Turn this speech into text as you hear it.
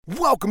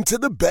Welcome to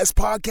the best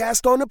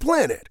podcast on the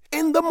planet,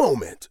 In the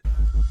Moment.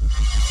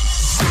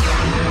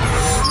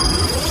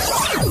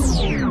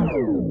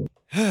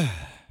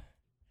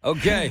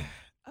 Okay.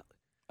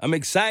 I'm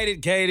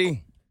excited,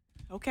 Katie.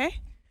 Okay.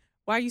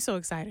 Why are you so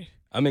excited?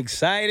 I'm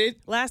excited.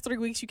 Last 3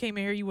 weeks you came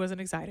in here, you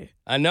wasn't excited.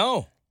 I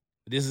know.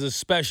 This is a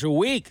special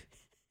week.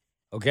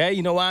 Okay?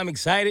 You know why I'm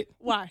excited?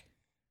 Why?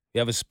 We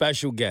have a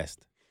special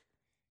guest.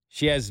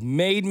 She has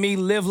made me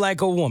live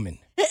like a woman.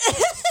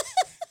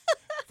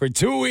 For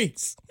 2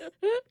 weeks.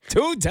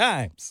 2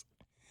 times.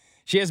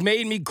 She has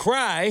made me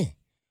cry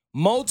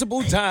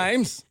multiple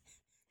times.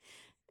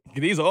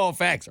 These are all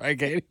facts, right,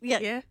 Katie?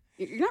 Yeah.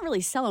 You're not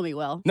really selling me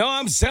well. No,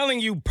 I'm selling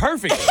you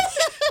perfectly.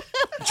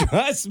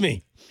 Trust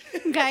me.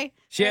 Okay.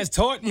 She has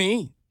taught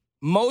me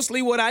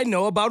mostly what I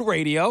know about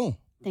radio.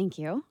 Thank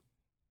you.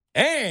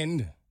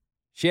 And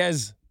she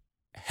has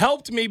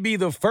helped me be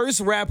the first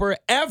rapper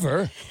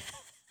ever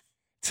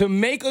to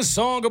make a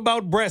song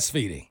about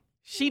breastfeeding.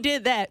 She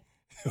did that.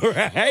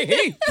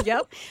 Right?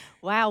 Yep.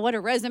 Wow, what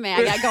a resume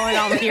I got going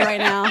on with you right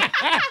now.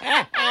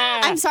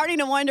 I'm starting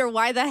to wonder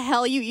why the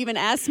hell you even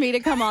asked me to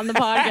come on the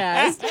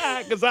podcast.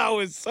 Because I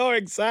was so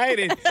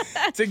excited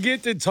to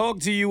get to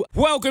talk to you.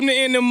 Welcome to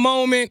In the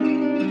Moment.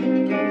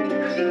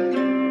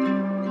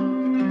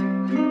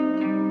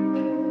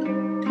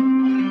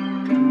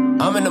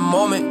 I'm in the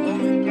moment.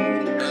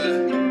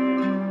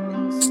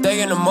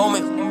 Stay in the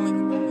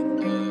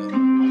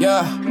moment.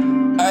 Yeah.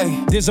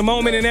 Hey. There's a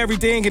moment in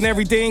everything, and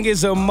everything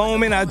is a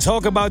moment. I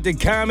talk about the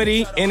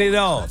comedy in it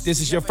all. If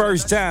this is your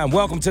first time,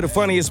 welcome to the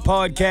funniest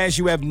podcast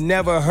you have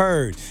never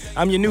heard.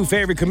 I'm your new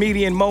favorite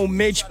comedian, Mo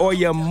Mitch, or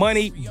your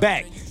money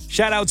back.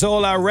 Shout out to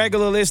all our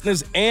regular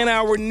listeners and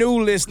our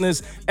new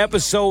listeners.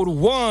 Episode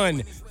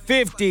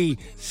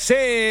 156.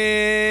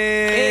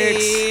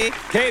 Hey.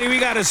 Katie, we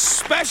got a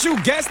special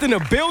guest in the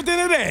building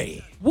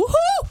today. Woohoo!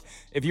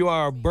 If you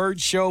are a Burt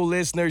Show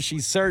listener, she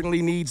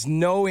certainly needs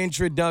no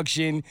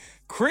introduction.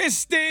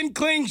 Kristin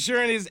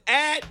is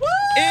at In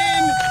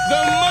the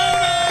Moment.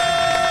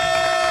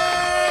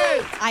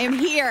 I am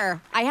here.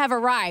 I have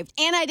arrived.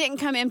 And I didn't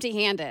come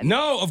empty-handed.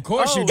 No, of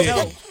course you Oh, didn't.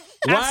 no.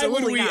 Why would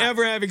Absolutely we not.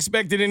 ever have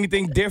expected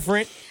anything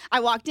different? I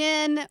walked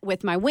in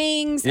with my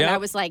wings, and Yep. I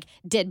was like,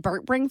 did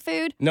Bert bring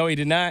food? No, he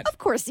did not. Of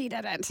course he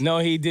didn't. No,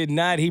 he did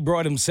not. He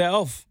brought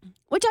himself.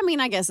 Which, I mean,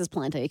 I guess is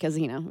plenty because,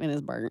 it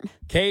is Bert.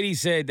 Katie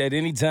said that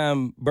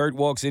anytime Bert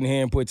walks in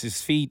here and puts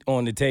his feet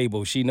on the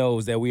table, she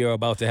knows that we are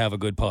about to have a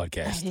good That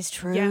podcast. is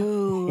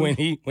true. When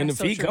the That's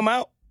so feet true. come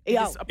out,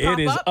 Yeah. it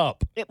is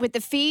up. With the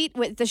feet,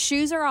 with the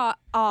shoes are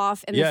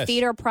off and Yes. the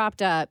feet are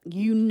propped up,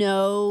 you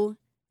know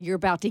you're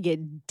about to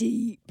get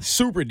deep.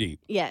 Super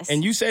deep. Yes.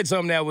 And you said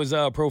something that was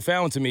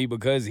profound to me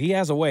because he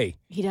has a way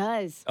He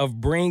does.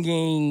 of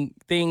bringing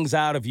things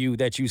out of you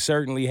that you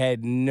certainly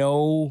had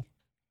no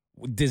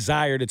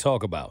desire to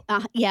talk about.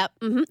 Yep.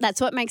 That's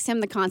what makes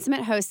him the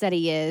consummate host that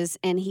he is.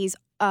 And he's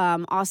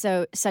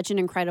also such an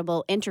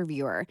incredible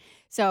interviewer.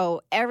 So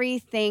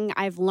everything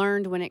I've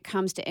learned when it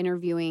comes to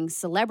interviewing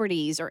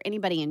celebrities or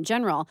anybody in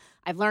general,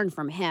 I've learned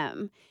from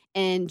him.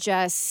 And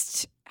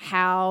just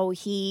how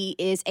he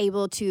is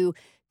able to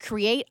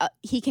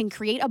he can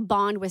create a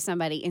bond with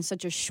somebody in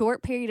such a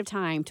short period of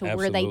time to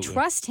where they Absolutely.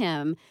 trust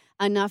him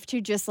enough to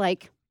just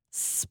like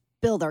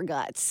spill their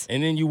guts.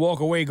 And then you walk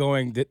away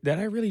going, did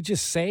I really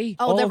just say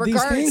Oh, all the of these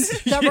regrets.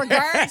 things? The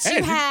regrets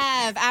you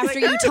have after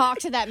you talk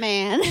to that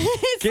man.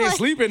 It's Can't like-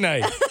 sleep at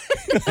night.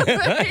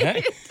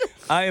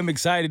 I am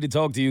excited to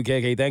talk to you,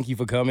 KK. Thank you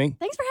for coming.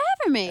 Thanks for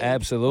having me.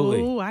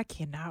 Absolutely. Ooh, I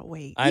cannot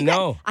wait. I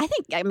know.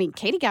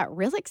 Katie got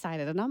real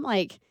excited, and I'm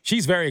like,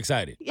 She's very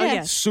excited. Yeah.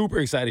 yes. Super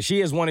excited. She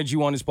has wanted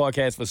you on this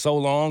podcast for so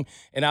long.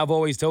 And I've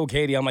always told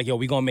Katie, I'm like, yo,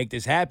 we're going to make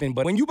this happen.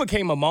 But when you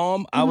became a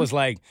mom, I was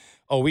like,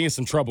 oh, we in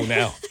some trouble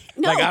now.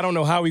 No. Like, I don't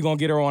know how we're going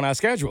to get her on our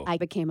schedule. I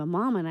became a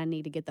mom, and I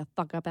need to get the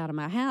fuck up out of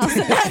my house.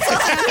 That's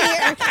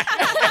why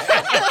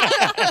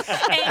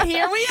I'm here. And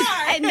here we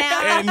are. And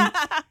now, And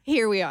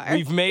here we are.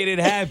 we've made it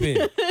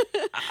happen.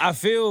 I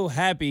feel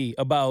happy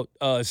about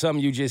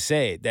something you just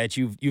said, that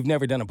you've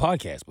never done a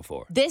podcast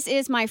before. This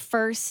is my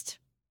first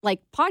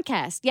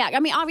podcast. Yeah, I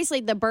mean, obviously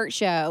the Burt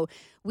Show.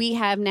 We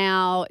have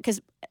now because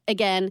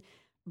again,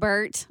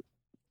 Burt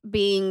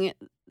being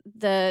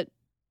the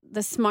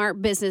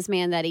smart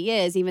businessman that he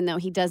is, even though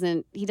he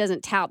doesn't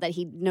tout that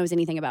he knows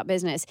anything about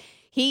business.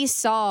 He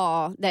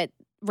saw that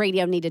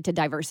radio needed to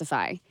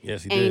diversify.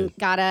 Yes, he And did.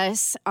 got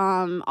us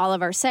all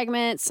of our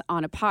segments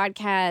on a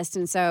podcast.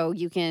 And so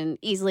you can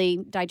easily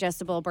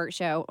digestible Burt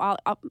Show.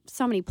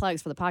 So many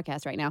plugs for the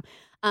podcast right now.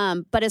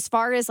 But as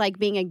far as like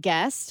being a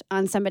guest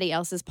on somebody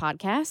else's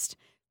podcast,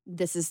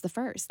 this is the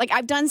first. Like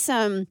I've done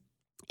some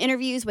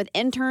interviews with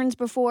interns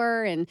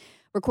before and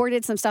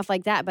recorded some stuff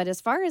like that. But as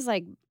far as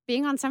like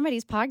being on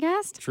somebody's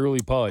podcast, Truly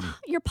pardon.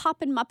 you're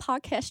popping my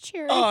podcast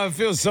cherry. Oh, it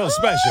feels so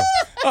special.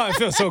 Oh, it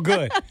feels so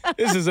good.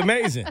 This is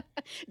amazing.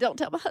 Don't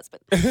tell my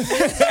husband.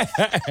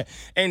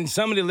 And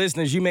some of the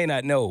listeners, you may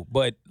not know,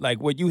 but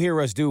like what you hear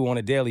us do on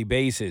a daily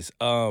basis,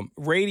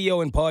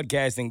 radio and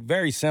podcasting,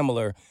 very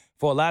similar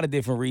for a lot of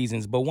different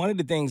reasons. But one of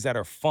the things that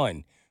are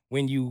fun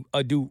when you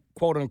do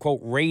quote unquote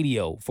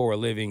radio for a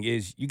living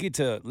is you get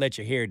to let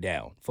your hair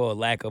down, for a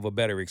lack of a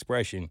better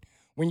expression,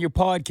 when you're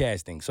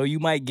podcasting. So you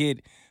might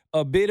get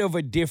a bit of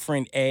a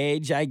different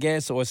edge, I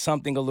guess, or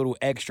something a little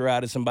extra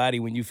out of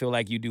somebody when you feel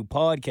like you do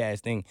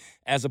podcasting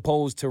as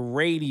opposed to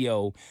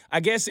radio.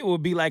 I guess it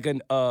would be like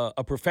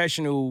a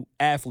professional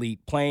athlete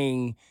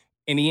playing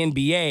in the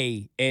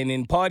NBA, and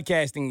in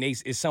podcasting,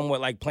 it's somewhat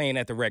like playing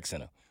at the rec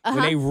center.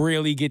 When they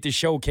really get to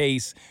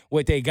showcase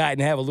what they got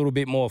and have a little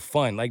bit more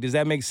fun. Like, does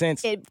that make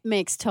sense? It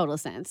makes total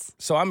sense.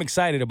 So I'm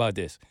excited about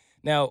this.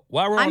 Now,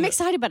 while we're I'm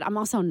excited, but I'm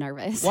also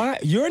nervous. Why?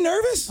 You're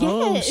nervous?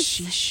 Oh, Yes.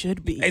 she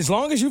should be. As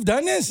long as you've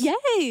done this?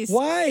 Yes.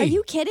 Why? Are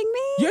you kidding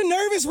me? You're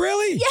nervous,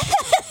 really? Yes.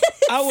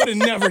 I would have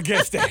never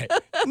guessed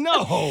that.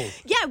 No.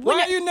 Yeah.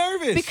 Why are you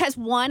nervous? Because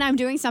one, I'm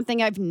doing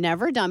something I've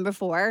never done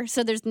before,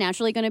 so there's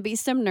naturally going to be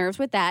some nerves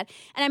with that.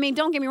 And I mean,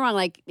 don't get me wrong.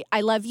 Like,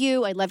 I love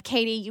you. I love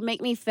Katie. You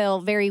make me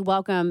feel very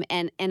welcome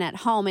and at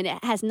home, and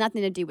it has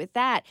nothing to do with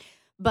that.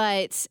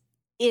 But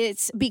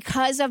it's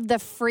because of the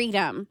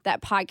freedom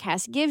that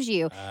podcast gives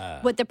you.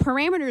 With the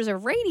parameters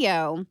of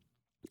radio,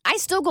 I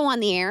still go on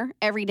the air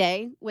every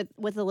day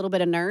with a little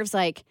bit of nerves.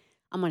 Like,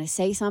 I'm going to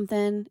say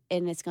something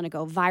and it's going to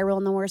go viral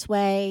in the worst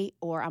way,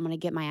 or I'm going to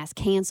get my ass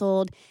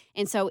canceled.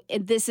 And so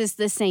this is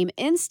the same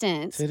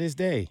instance. To this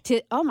day.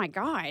 Oh, my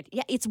God.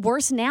 Yeah, it's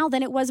worse now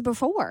than it was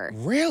before.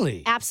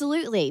 Really?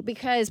 Absolutely.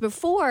 Because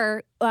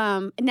before,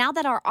 now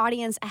that our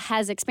audience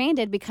has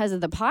expanded because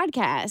of the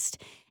podcast,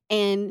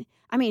 and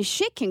I mean,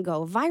 shit can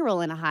go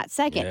viral in a hot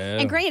second. Yeah.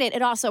 And granted,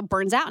 it also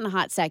burns out in a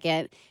hot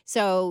second.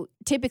 So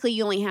typically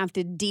you only have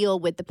to deal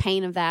with the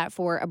pain of that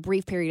for a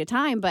brief period of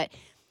time. But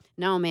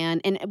no,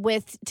 man. And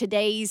with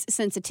today's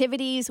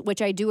sensitivities,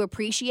 which I do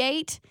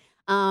appreciate,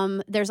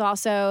 there's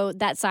also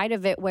that side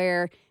of it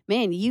where,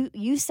 man,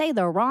 you say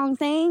the wrong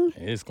thing.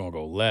 It's going to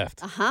go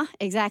left.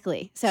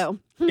 Exactly. So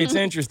It's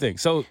interesting.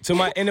 So to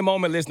my In the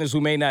Moment listeners who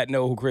may not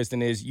know who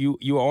Kristin is,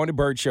 you are on the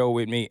Burt Show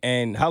with me.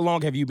 And how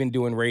long have you been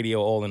doing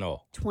radio all in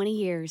all? 20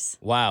 years.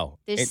 Wow.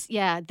 This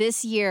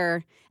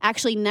year,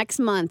 actually next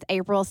month,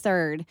 April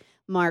 3rd,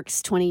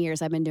 marks 20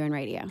 years I've been doing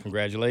radio.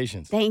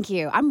 Congratulations. Thank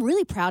you. I'm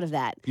really proud of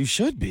that. You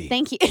should be.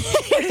 Thank you.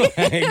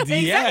 Exactly.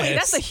 Yes.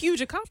 That's a huge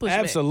accomplishment.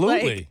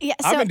 Absolutely. Like, Yeah,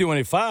 I've so- been doing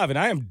it 5 and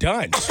I am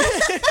done.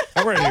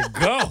 I'm ready to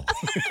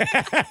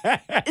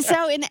go.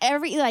 So in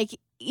every,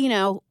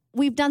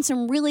 we've done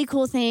some really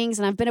cool things,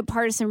 and I've been a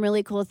part of some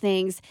really cool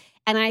things.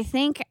 And I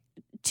think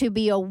to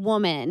be a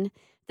woman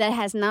that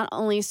has not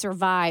only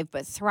survived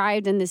but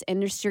thrived in this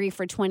industry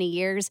for 20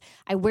 years,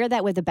 I wear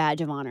that with a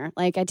badge of honor.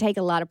 Like, I take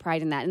a lot of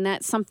pride in that. And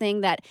that's something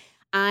that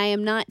I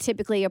am not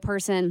typically a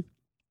person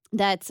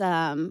that's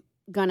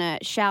gonna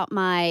shout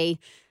my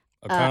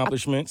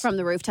Accomplishments. from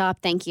the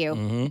rooftop. Thank you.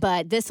 Mhm.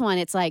 But this one,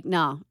 it's like,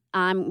 no,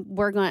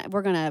 we're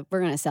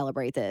gonna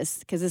celebrate this,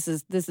 because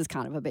this is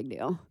kind of a big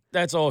deal.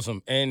 That's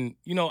awesome. And,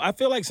 I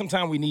feel like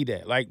sometimes we need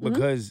that. Like,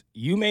 because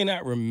you may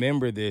not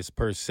remember this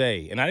per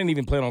se. And I didn't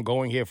even plan on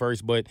going here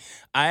first, but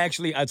I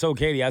told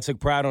Katie, I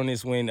took pride on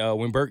this when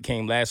Burt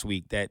came last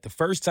week, that the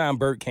first time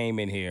Burt came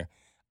in here,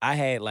 I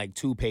had like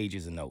 2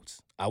 pages of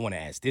notes. I want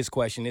to ask this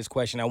question.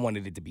 I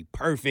wanted it to be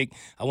perfect.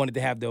 I wanted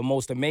to have the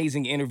most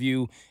amazing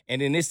interview.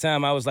 And then this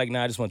time I was like,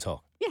 nah, I just want to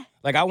talk. Yeah.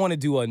 Like, I want to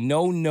do a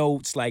no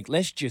notes, like,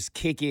 let's just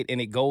kick it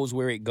and it goes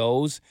where it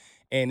goes.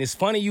 And it's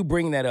funny you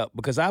bring that up,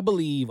 because I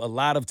believe a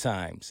lot of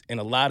times in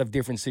a lot of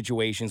different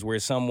situations where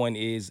someone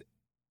is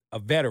a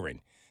veteran,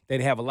 they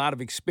have a lot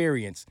of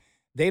experience,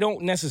 they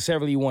don't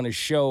necessarily want to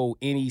show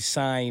any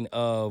sign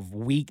of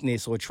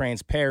weakness or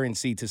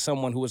transparency to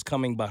someone who is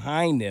coming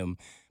behind them,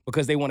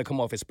 because they want to come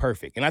off as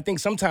perfect. And I think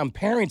sometimes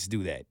parents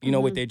do that,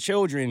 with their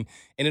children,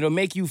 and it'll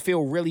make you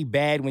feel really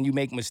bad when you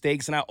make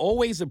mistakes. And I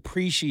always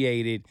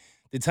appreciated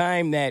the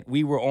time that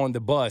we were on the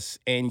bus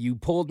and you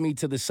pulled me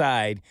to the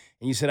side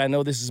and you said, I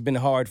know this has been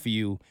hard for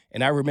you.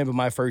 And I remember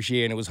my first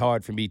year and it was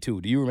hard for me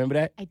too. Do you remember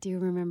that? I do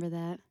remember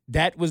that.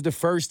 That was the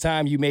first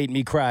time you made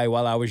me cry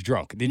while I was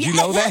drunk. Did you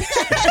know that?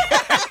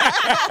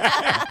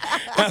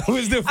 That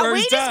was the first time. Are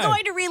we just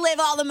going to relive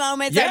all the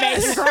moments that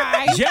made you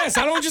cry? Yes,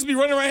 I don't just be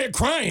running around here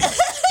crying.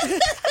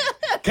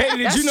 Katie,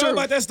 did you know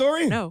about that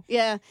story? No.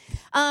 Yeah.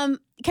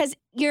 Because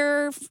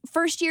your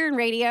first year in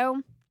radio,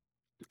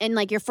 and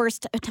like your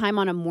first time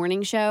on a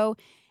morning show,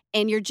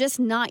 and you're just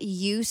not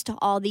used to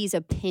all these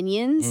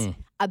opinions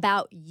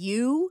about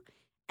you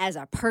as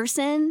a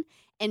person,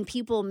 and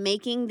people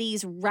making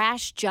these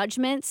rash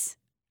judgments,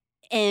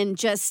 and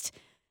just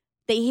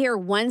they hear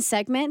one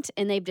segment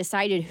and they've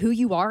decided who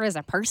you are as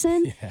a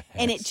person. Yes.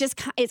 And it just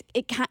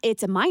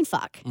it's a mind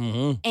fuck.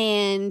 Mm-hmm.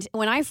 And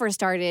when I first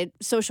started,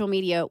 social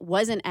media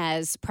wasn't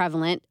as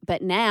prevalent,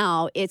 but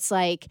now it's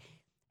like,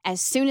 as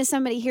soon as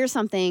somebody hears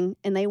something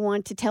and they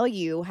want to tell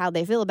you how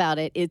they feel about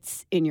it,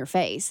 it's in your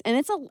face. And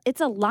it's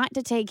a lot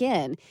to take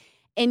in.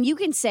 And you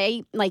can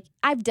say, like,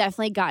 I've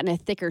definitely gotten a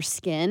thicker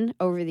skin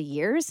over the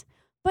years,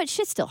 but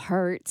shit still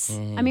hurts.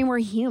 I mean, we're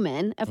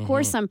human. Of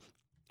course,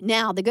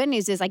 now the good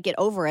news is I get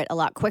over it a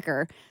lot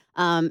quicker.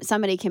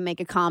 Somebody can make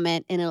a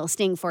comment and it'll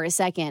sting for a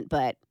second,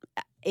 but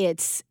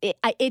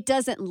it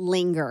doesn't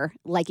linger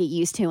like it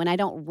used to, and I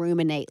don't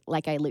ruminate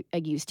like I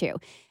used to.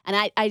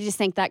 And I just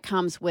think that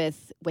comes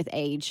with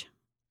age.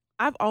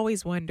 I've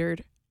always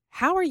wondered,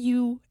 how are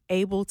you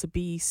able to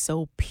be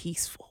so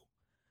peaceful?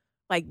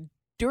 Like,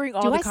 during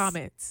all the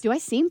comments. Do I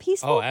seem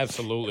peaceful? Oh,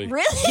 absolutely.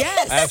 Really?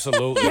 Yes.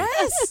 Absolutely.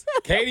 Yes.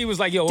 Katie was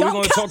like, yo, we're Don't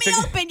going to cut talk me to...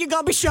 up and you're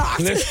going to be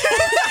shocked.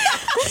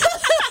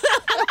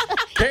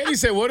 Katie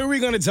said, what are we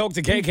going to talk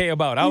to KK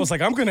about? I was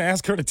like, I'm going to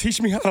ask her to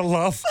teach me how to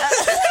love.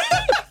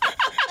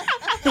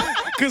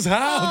 Because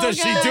how does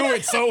she do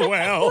it so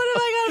well? What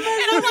am I going to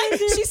make? And I'm like,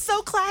 she's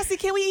so classy.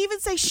 Can we even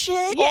say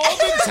shit? All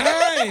the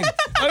time.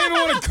 I don't even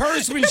want to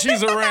curse when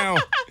she's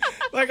around.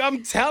 Like,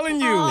 I'm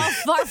telling you. Oh,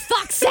 for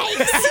fuck's sakes.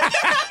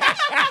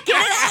 Get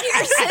it out of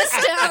your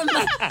system.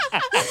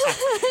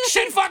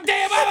 Shit, fuck,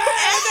 damn, I'm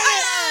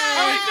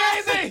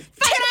crazy.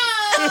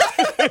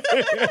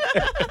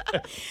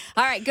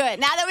 All right, good.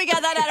 Now that we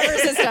got that out of our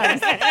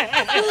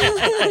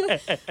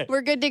systems,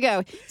 we're good to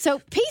go. So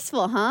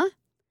peaceful, huh?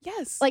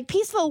 Yes. Like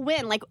peaceful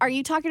when? Like, are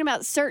you talking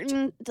about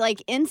certain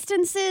like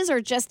instances or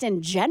just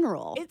in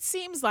general? It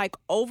seems like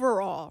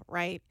overall,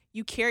 right,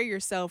 you carry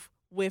yourself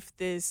with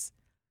this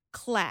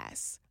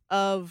class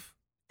of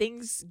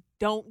things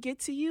don't get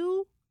to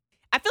you.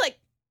 I feel like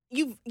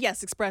you've,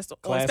 expressed,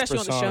 Class especially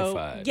on the show.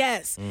 personified.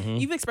 Yes. Mhm.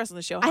 You've expressed on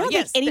the show. I how, don't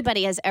yes, think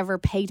anybody has ever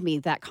paid me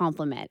that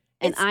compliment.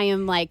 And I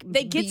am like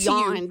they get to you.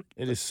 beyond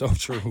It is so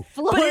true.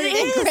 floored But it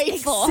and is,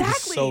 grateful. exactly.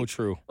 It's so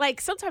true.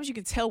 Like, sometimes you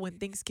can tell when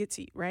things get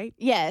to you, right?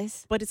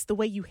 Yes. But it's the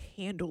way you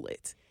handle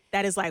it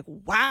that is like,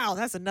 wow,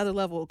 that's another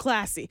level of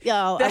classy.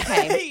 Oh,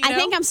 okay. You I know?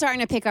 think I'm starting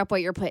to pick up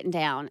what you're putting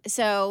down.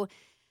 So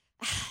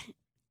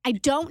I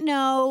don't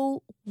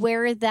know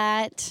where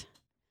that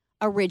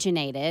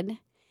originated.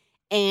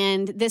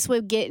 And this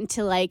would get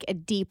into like a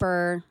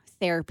deeper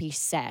therapy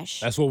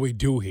sesh. That's what we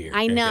do here.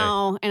 I KK.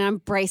 know, and I'm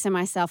bracing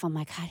myself. I'm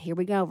like, God, here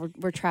we go.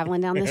 We're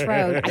traveling down this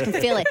road. I can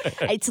feel it.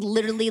 It's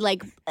literally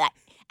like,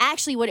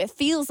 actually, what it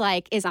feels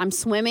like is I'm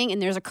swimming and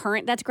there's a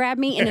current that's grabbed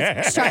me and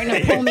it's starting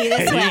to pull me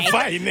this way, You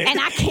fighting it. and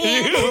I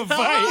can't. You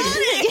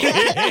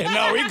fighting.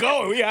 No, we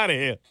going. We out of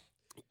here.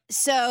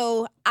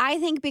 So I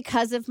think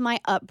because of my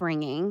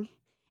upbringing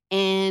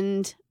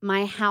and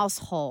my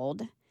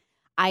household,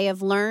 I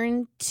have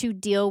learned to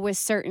deal with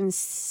certain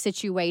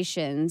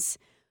situations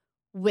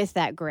with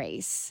that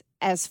grace,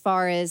 as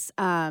far as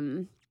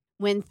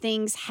when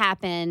things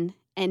happen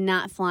and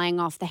not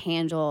flying off the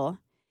handle,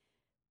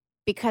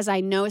 because I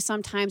know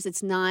sometimes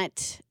it's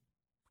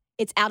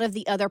out of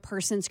the other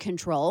person's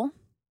control.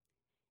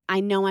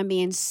 I know I'm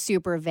being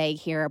super vague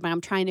here, but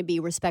I'm trying to be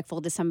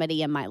respectful to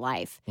somebody in my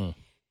life.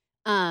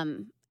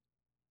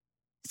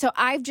 So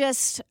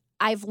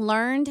I've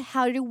learned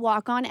how to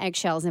walk on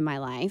eggshells in my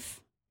life.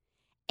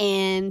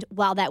 And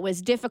while that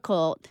was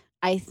difficult,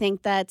 I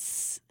think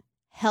that's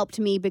helped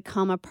me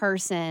become a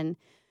person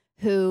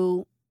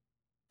who,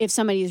 if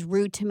somebody is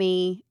rude to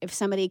me, if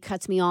somebody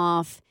cuts me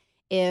off,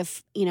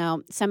 if,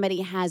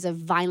 somebody has a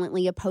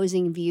violently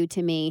opposing view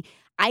to me,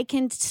 I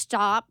can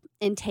stop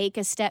and take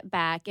a step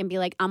back and be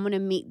like, I'm going to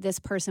meet this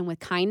person with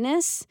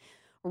kindness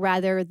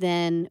rather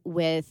than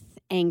with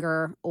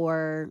anger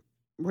or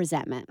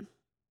resentment.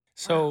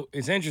 So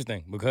it's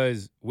interesting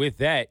because with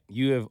that,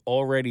 you have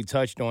already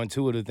touched on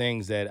two of the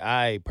things that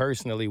I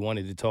personally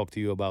wanted to talk to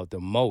you about the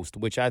most,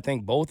 which I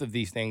think both of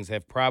these things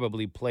have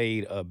probably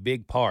played a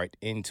big part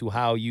into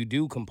how you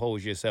do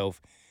compose yourself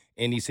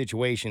in these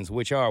situations,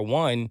 which are,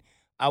 one,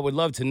 I would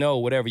love to know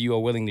whatever you are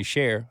willing to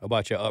share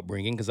about your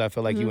upbringing, because I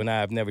feel like you and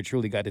I have never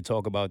truly got to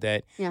talk about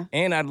that. Yeah.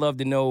 And I'd love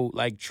to know,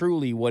 like,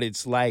 truly what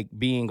it's like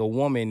being a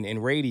woman in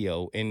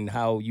radio and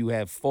how you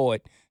have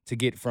fought to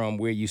get from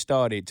where you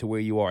started to where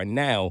you are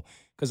now.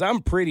 Because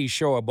I'm pretty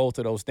sure both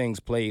of those things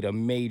played a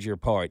major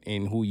part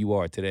in who you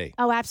are today.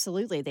 Oh,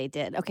 absolutely, they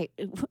did. Okay,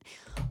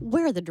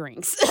 where are the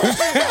drinks?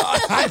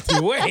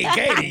 Wait,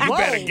 Katie, you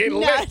better get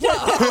lit.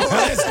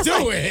 Let's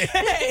do it.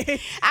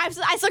 I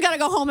still got to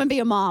go home and be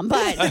a mom,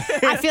 but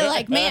I feel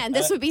like, man,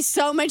 this would be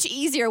so much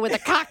easier with a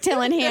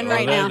cocktail in hand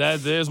right now.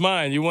 There's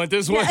mine. You want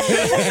this one?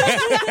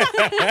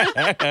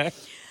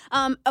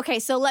 Okay,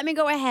 so let me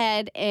go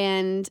ahead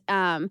and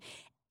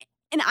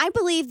I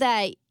believe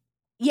that,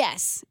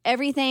 yes,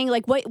 everything,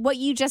 like what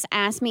you just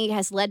asked me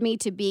has led me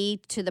to be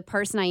to the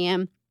person I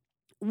am,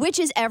 which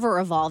is ever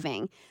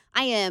evolving.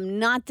 I am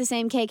not the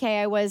same KK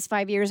I was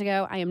 5 years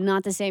ago. I am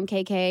not the same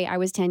KK I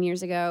was 10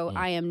 years ago.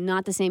 I am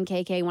not the same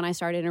KK when I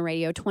started in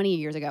radio 20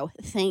 years ago.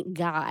 Thank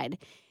God.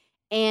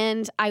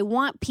 And I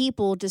want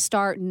people to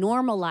start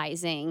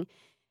normalizing.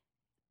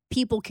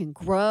 People can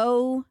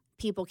grow.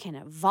 People can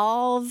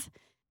evolve.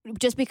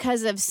 Just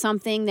because of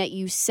something that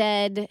you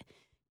said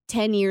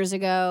 10 years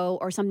ago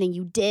or something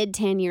you did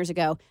 10 years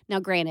ago. Now,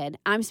 granted,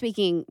 I'm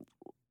speaking,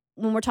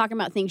 when we're talking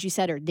about things you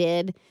said or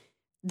did,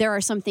 there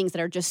are some things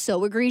that are just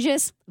so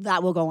egregious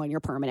that will go on your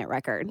permanent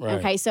record. Right.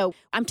 Okay, so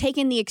I'm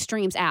taking the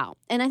extremes out.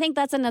 And I think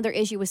that's another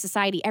issue with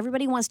society.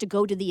 Everybody wants to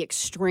go to the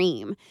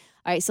extreme.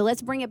 All right, so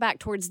let's bring it back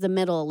towards the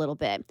middle a little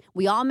bit.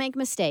 We all make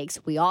mistakes.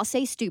 We all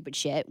say stupid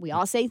shit. We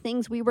all say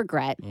things we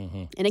regret.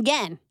 And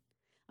again,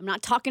 I'm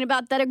not talking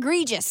about that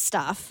egregious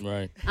stuff.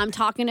 Right. I'm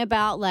talking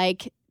about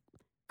like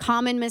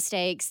common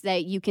mistakes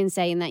that you can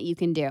say and that you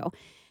can do.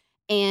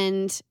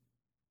 And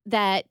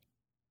that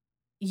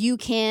you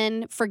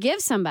can forgive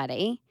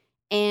somebody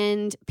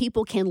and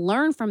people can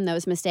learn from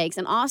those mistakes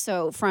and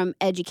also from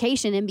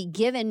education and be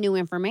given new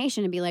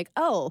information and be like,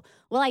 oh,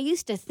 well, I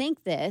used to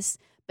think this,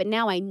 but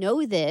now I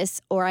know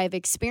this or I've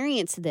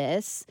experienced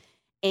this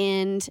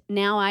and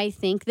now I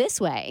think this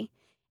way.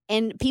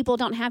 And people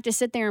don't have to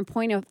sit there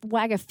and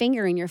wag a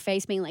finger in your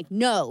face being like,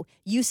 no,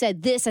 you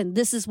said this and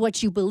this is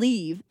what you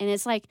believe. And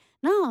it's like,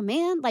 no,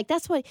 man, like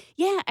that's what,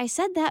 yeah, I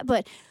said that,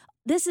 but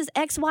this is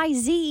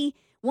XYZ,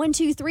 1,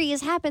 2, 3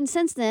 has happened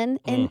since then.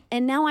 And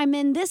now I'm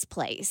in this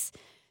place.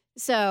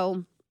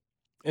 So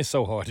it's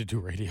so hard to do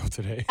radio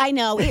today. I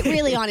know, it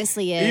really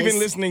honestly is. Even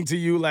listening to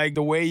you, like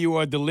the way you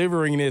are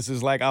delivering this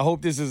is like, I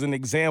hope this is an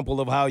example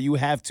of how you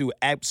have to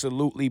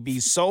absolutely be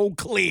so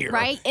clear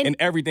right? in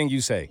everything you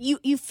say.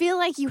 You feel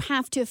like you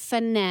have to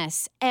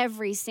finesse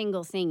every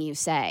single thing you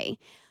say.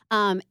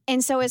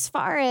 And so as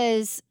far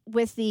as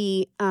with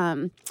the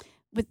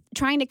with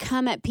trying to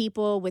come at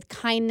people with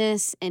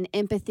kindness and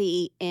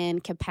empathy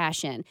and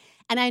compassion.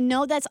 And I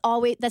know that's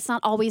not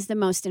always the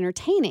most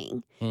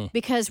entertaining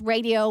because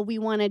radio, we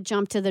want to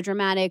jump to the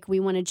dramatic, we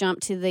want to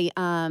jump to the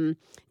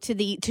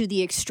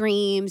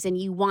extremes, and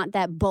you want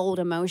that bold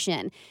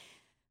emotion.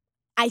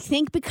 I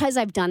think because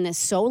I've done this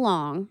so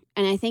long,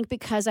 and I think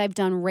because I've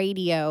done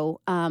radio,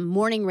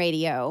 morning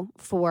radio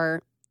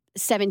for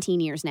 17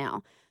 years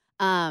now,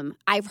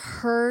 I've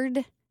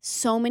heard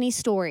so many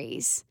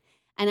stories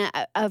and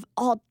of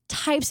all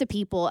types of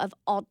people, of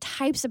all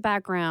types of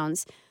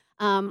backgrounds,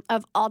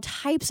 of all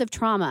types of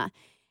trauma.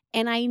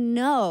 And I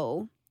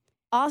know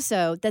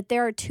also that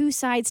there are two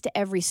sides to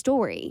every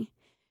story.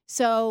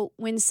 So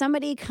when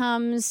somebody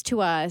comes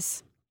to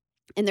us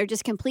and they're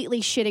just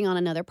completely shitting on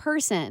another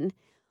person,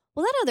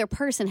 well, that other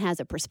person has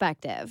a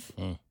perspective.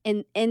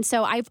 And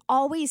so I've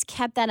always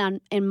kept that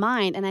in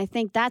mind. And I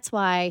think that's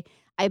why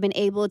I've been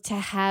able to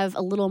have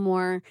a little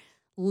more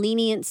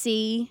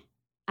leniency,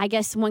 I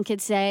guess one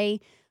could say,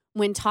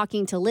 when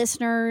talking to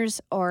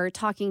listeners or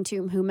talking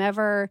to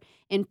whomever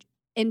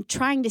and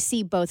trying to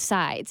see both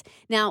sides.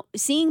 Now,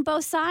 seeing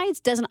both sides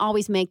doesn't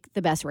always make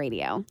the best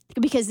radio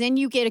because then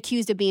you get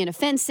accused of being a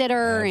fence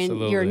sitter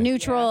and you're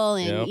neutral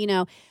and, you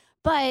know,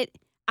 but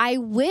I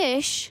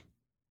wish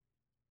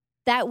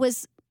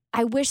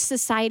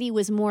society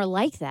was more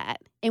like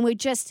that and would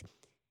just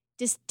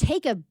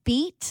take a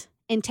beat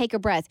and take a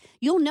breath.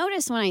 You'll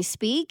notice when I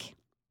speak,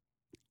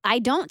 I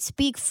don't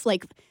speak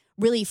like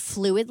really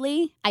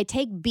fluidly. I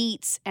take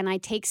beats and I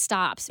take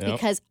stops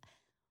because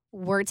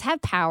words have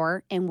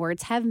power and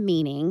words have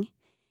meaning.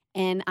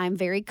 And I'm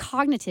very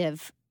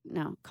cognitive.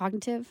 No,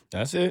 cognitive?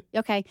 That's it.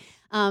 Okay.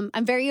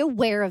 I'm very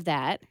aware of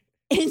that.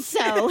 And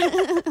so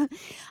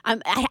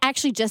I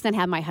actually just then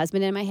had my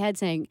husband in my head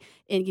saying,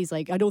 and he's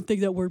like, I don't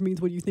think that word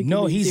means what you think.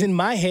 No, he's in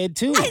my head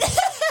too.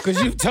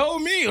 Because you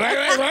told me,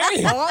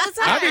 right. All the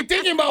time. I be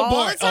thinking about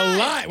Bart a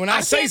lot. When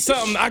I say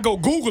something, I go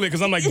Google it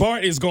because I'm like,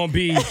 Bart is going to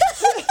be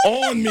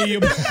on me.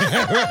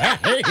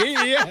 Right?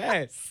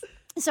 Yes.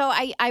 So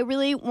I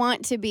really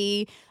want to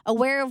be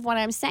aware of what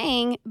I'm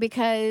saying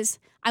because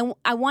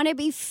I want to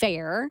be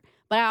fair,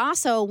 but I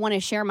also want to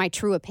share my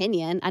true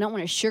opinion. I don't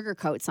want to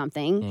sugarcoat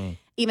something,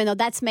 even though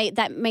that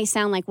may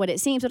sound like what it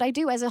seems. But I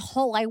do, as a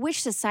whole, I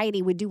wish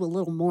society would do a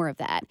little more of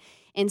that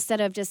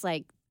instead of just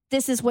like,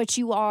 this is what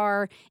you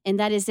are, and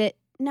that is it.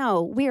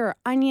 No, we are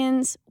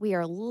onions. We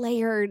are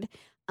layered.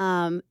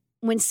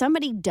 When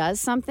somebody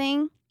does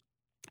something,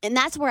 and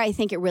that's where I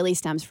think it really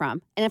stems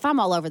from. And if I'm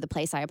all over the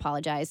place, I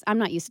apologize. I'm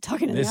not used to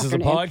talking in the afternoon.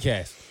 This is a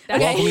podcast. Okay.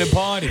 Welcome to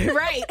party.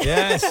 Right.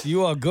 Yes,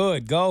 you are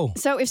good. Go.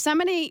 So if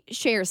somebody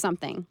shares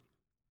something,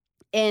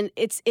 and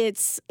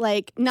it's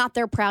like not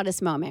their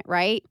proudest moment,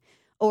 right?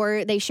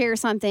 Or they share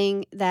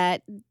something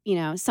that, you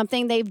know,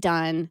 something they've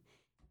done,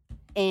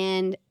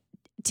 and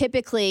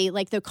typically,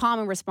 like, the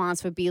common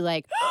response would be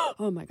like,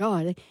 oh, my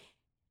God.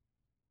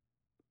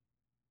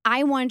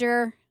 I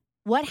wonder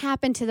what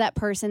happened to that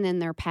person in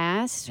their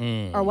past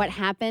or what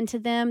happened to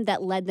them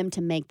that led them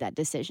to make that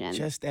decision.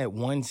 Just that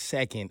 1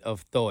 second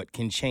of thought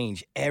can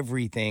change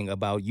everything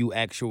about you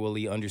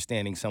actually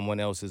understanding someone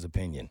else's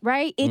opinion.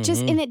 Right? It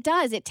just, and it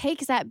does. It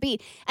takes that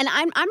beat. And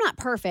I'm not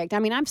perfect. I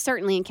mean, I've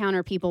certainly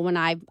encountered people when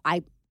I've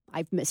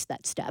missed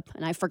that step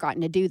and I've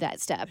forgotten to do that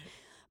step.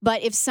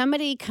 But if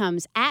somebody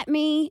comes at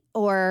me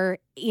or,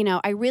 you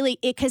know,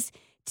 because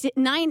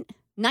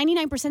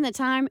 99% of the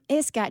time,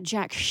 it's got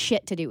jack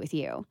shit to do with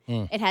you.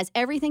 It has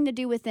everything to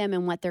do with them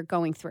and what they're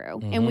going through.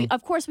 And we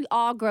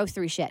all go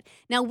through shit.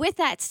 Now, with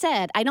that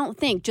said, I don't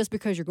think just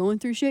because you're going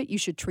through shit, you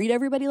should treat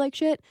everybody like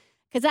shit,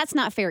 because that's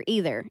not fair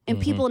either.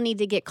 And people need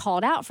to get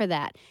called out for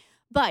that.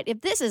 But if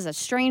this is a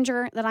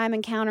stranger that I'm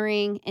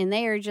encountering and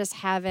they are just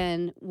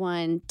having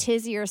one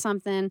tizzy or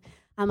something,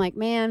 I'm like,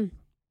 man,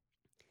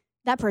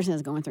 that person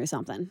is going through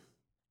something.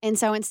 And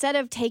so instead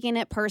of taking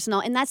it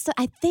personal, and I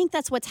think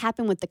that's what's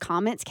happened with the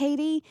comments,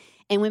 Katie.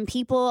 And when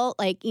people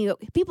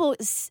people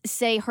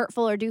say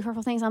hurtful or do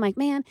hurtful things, I'm like,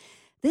 man,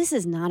 this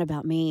is not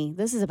about me.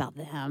 This is about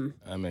them.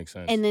 That makes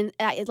sense. And then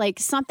like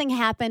something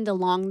happened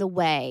along the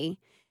way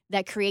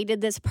that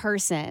created this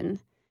person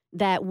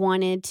that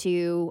wanted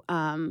to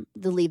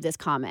leave this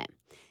comment.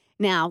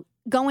 Now,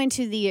 going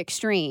to the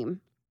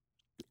extreme,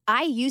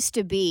 I used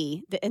to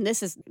be, and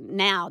this is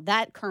now,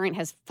 that current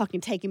has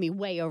fucking taken me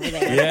way over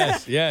there.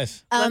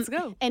 Yes. Let's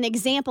go. An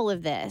example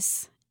of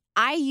this,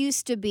 I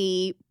used to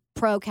be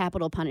pro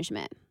capital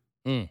punishment.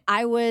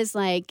 I was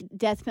like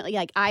death penalty,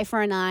 like eye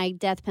for an eye,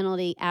 death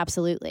penalty,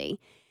 absolutely.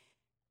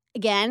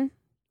 Again,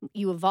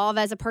 you evolve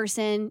as a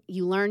person,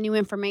 you learn new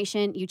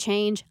information, you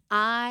change.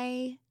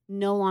 I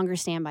no longer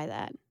stand by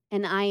that.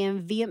 And I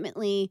am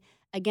vehemently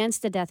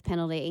against the death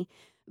penalty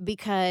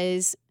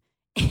because,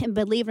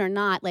 believe it or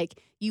not, like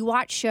you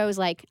watch shows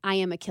like I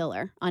Am a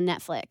Killer on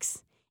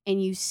Netflix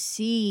and you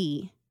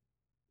see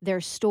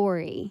their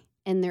story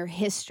and their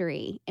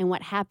history and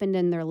what happened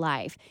in their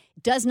life.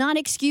 Does not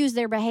excuse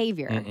their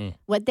behavior. Mm-mm.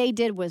 What they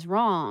did was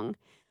wrong,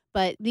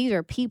 but these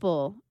are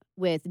people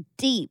with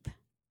deep,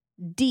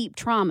 deep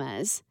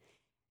traumas.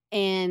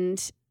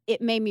 And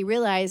it made me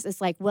realize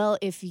it's like, well,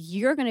 if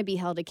you're going to be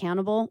held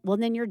accountable, well,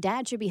 then your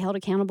dad should be held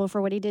accountable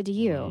for what he did to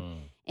you.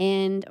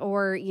 And,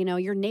 or, you know,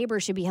 your neighbor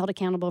should be held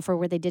accountable for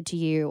what they did to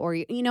you. Or,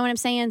 you know what I'm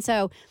saying?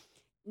 So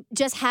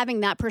just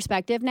having that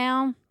perspective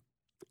now,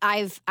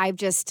 I've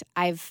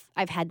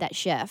had that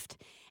shift.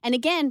 And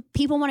again,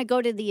 people want to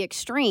go to the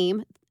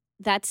extreme.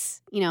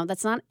 That's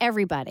not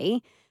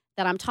everybody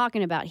that I'm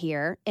talking about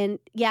here. And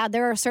yeah,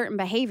 there are certain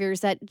behaviors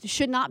that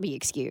should not be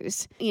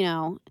excused. You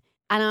know,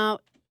 I don't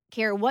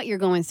care what you're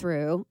going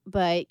through,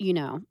 but you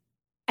know,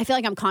 I feel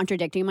like I'm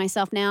contradicting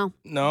myself now.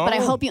 No. But I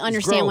hope you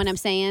understand what I'm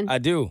saying. I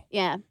do.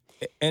 Yeah.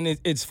 And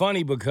it's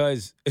funny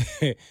because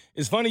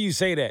it's funny you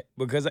say that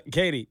because,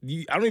 Katie,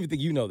 I don't even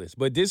think you know this,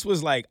 but this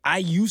was like, I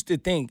used to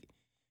think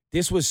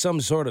this was some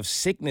sort of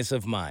sickness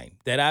of mine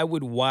that I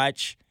would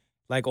watch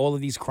like all of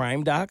these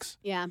crime docs.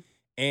 Yeah.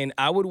 And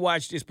I would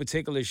watch this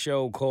particular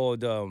show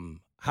called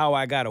How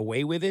I Got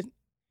Away with It.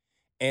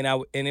 And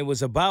it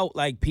was about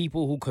like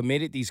people who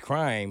committed these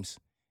crimes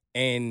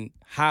and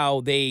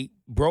how they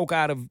broke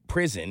out of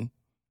prison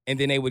and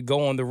then they would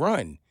go on the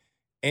run.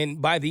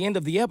 And by the end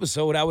of the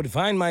episode, I would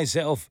find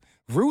myself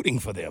rooting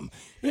for them.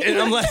 And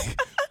I'm like,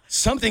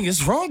 something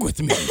is wrong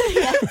with me.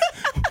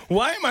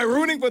 Why am I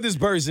rooting for this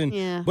person?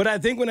 Yeah. But I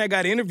think when I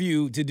got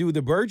interviewed to do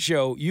the Bird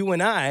Show, you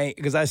and I,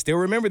 because I still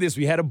remember this,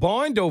 we had a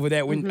bond over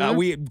that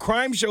when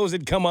crime shows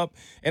had come up.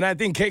 And I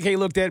think KK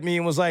looked at me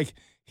and was like,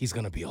 he's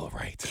going to be all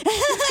right.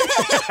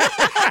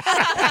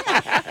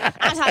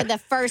 I'm talking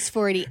the first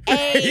 48.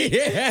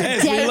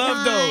 Yes, we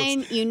love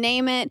those. You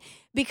name it.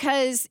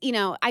 Because, you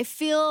know, I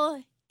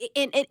feel,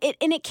 and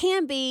it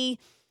can be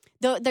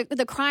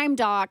the crime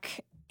doc,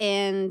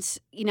 and,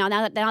 you know,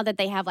 now that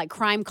they have like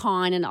Crime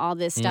Con and all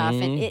this stuff,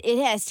 and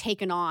it has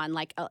taken on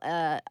like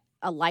a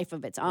life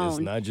of its own. It's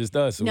not just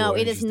us. No,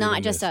 it is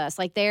not just us.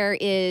 Like there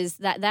is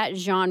that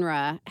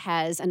genre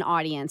has an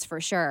audience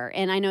for sure.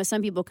 And I know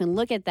some people can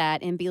look at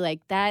that and be like,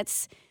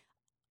 that's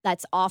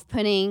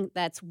off-putting.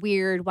 That's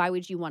weird. Why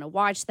would you want to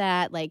watch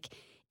that? Like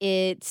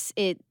it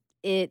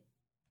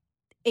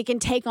can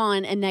take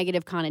on a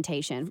negative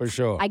connotation. For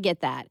sure. I get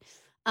that.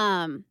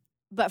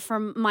 But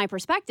from my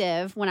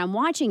perspective, when I'm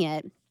watching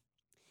it,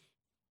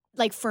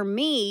 like for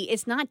me,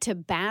 it's not to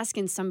bask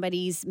in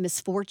somebody's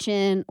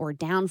misfortune or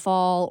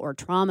downfall or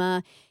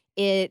trauma.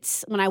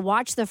 It's when I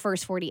watch the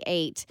first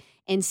 48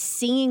 and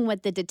seeing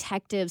what the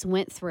detectives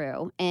went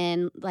through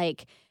and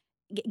like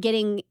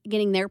getting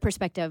their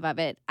perspective of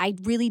it. I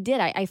really did.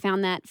 I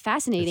found that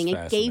fascinating.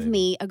 It gave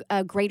me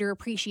a greater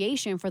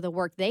appreciation for the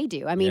work they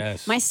do. I mean,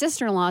 my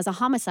sister-in-law is a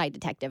homicide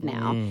detective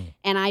now.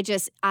 And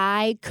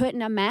I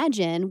couldn't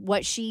imagine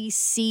what she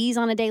sees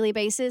on a daily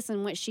basis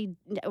and what she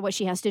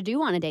has to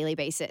do on a daily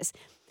basis.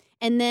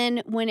 And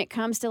then when it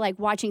comes to like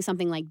watching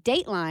something like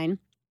Dateline,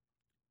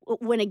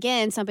 when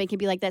again, something can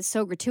be like, that's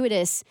so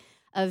gratuitous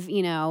of,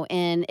 you know,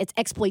 and it's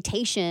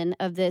exploitation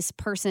of this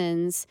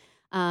person's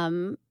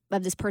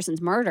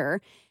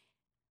murder.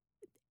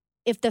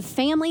 If the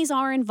families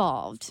are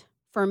involved,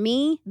 for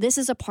me, this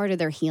is a part of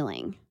their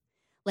healing.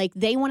 Like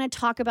they want to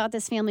talk about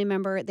this family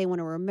member. They want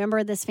to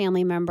remember this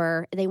family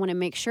member. They want to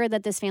make sure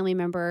that this family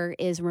member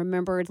is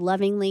remembered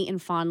lovingly and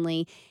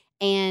fondly.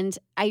 And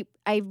I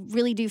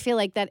really do feel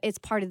like that it's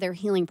part of their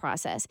healing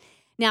process.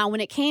 Now,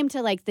 when it came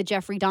to like the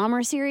Jeffrey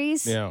Dahmer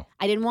series, I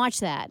didn't watch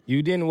that.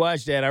 You didn't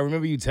watch that. I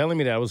remember you telling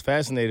me that. I was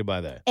fascinated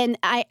by that. And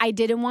I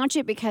didn't watch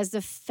it because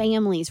the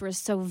families were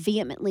so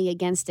vehemently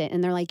against it.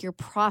 And they're like, you're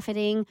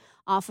profiting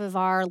off of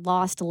our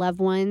lost loved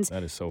ones.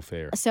 That is so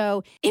fair.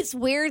 So it's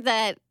weird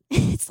that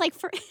it's like,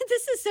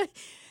 this is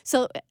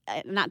so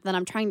not that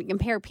I'm trying to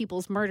compare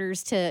people's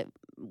murders to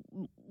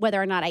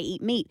whether or not I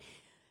eat meat.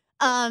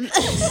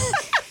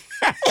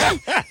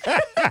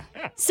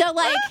 So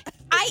like,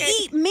 I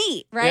eat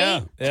meat,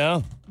 right?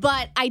 Yeah.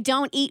 But I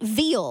don't eat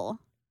veal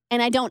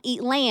and I don't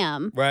eat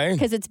lamb. Right.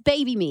 Because it's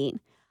baby meat.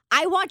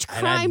 I watch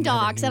crime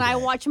docs and I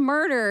watch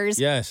murders.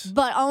 Yes.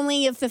 But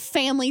only if the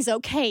family's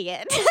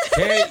okay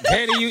it.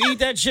 Katie, you eat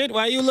that shit?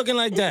 Why are you looking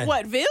like that?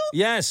 What, veal?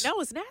 Yes. No,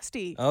 it's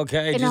nasty.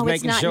 Okay, just No, it's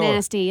making not sure.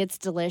 nasty. It's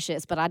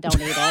delicious, but I don't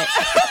eat it.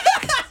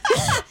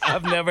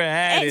 I've never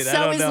had And it. I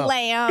so don't is know.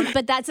 lamb.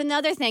 But that's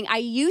another thing. I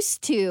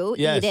used to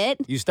Yes. eat it.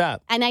 You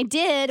stop. And I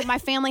did. My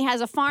family has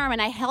a farm,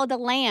 and I held a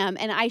lamb.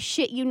 And I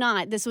shit you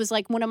not, this was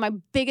like one of my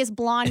biggest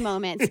blonde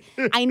moments.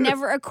 I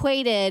never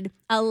equated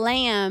a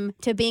lamb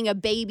to being a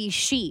baby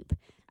sheep.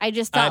 I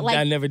just thought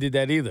I never did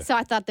that either. So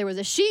I thought there was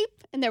a sheep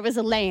and there was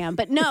a lamb.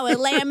 But no, a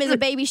lamb is a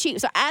baby sheep.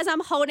 So as I'm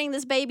holding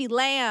this baby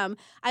lamb,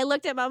 I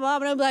looked at my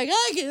mom and I'm like,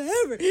 I can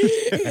never eat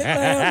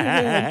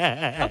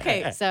it.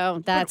 Okay.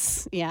 So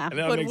that's, yeah.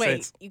 That But makes wait,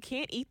 sense. you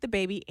can't eat the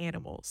baby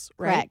animals,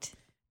 right? Correct.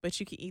 But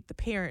you can eat the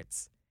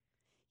parents,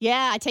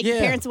 Yeah, I take the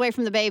parents away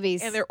from the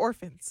babies. and they're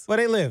orphans. Well,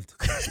 they lived.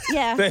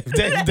 Yeah. They've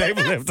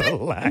lived a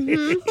life.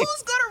 Mm-hmm.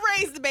 Who's gonna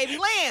raise the baby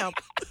lamb?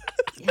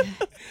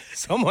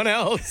 Someone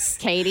else.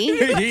 Katie.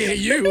 Yeah,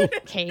 you.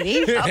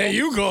 Katie. Hey,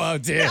 you go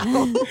out there.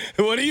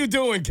 What are you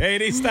doing,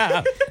 Katie?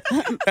 Stop.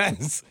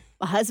 That's-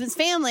 My husband's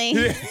family.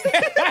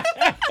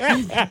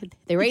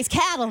 They raise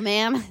cattle,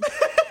 ma'am.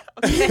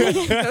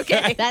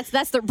 Okay.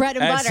 That's their bread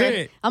and That's butter.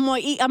 it. I'm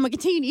gonna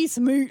continue to eat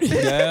some meat.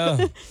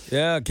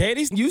 yeah.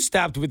 Katie, you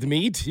stopped with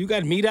meat. You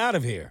got meat out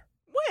of here.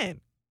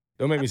 When?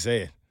 Don't make me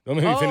say it. Don't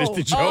make me finish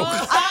the joke.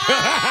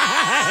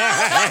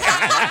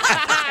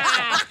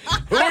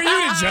 Who are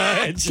you to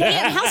judge?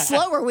 Damn, how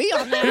slow are we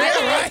on that?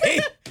 Yeah,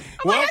 right.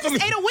 Welcome. I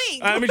just ate a wing.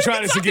 Let me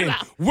try this again.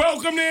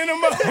 Welcome to In the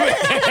Moment.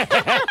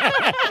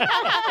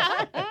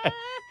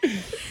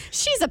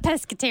 She's a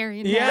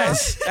pescatarian. now.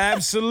 Yes,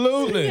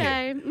 absolutely.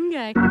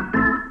 Okay.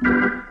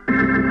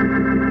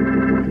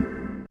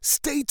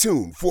 Stay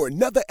tuned for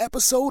another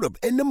episode of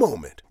In the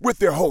Moment with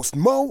their host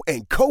Mo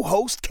and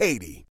co-host Katie.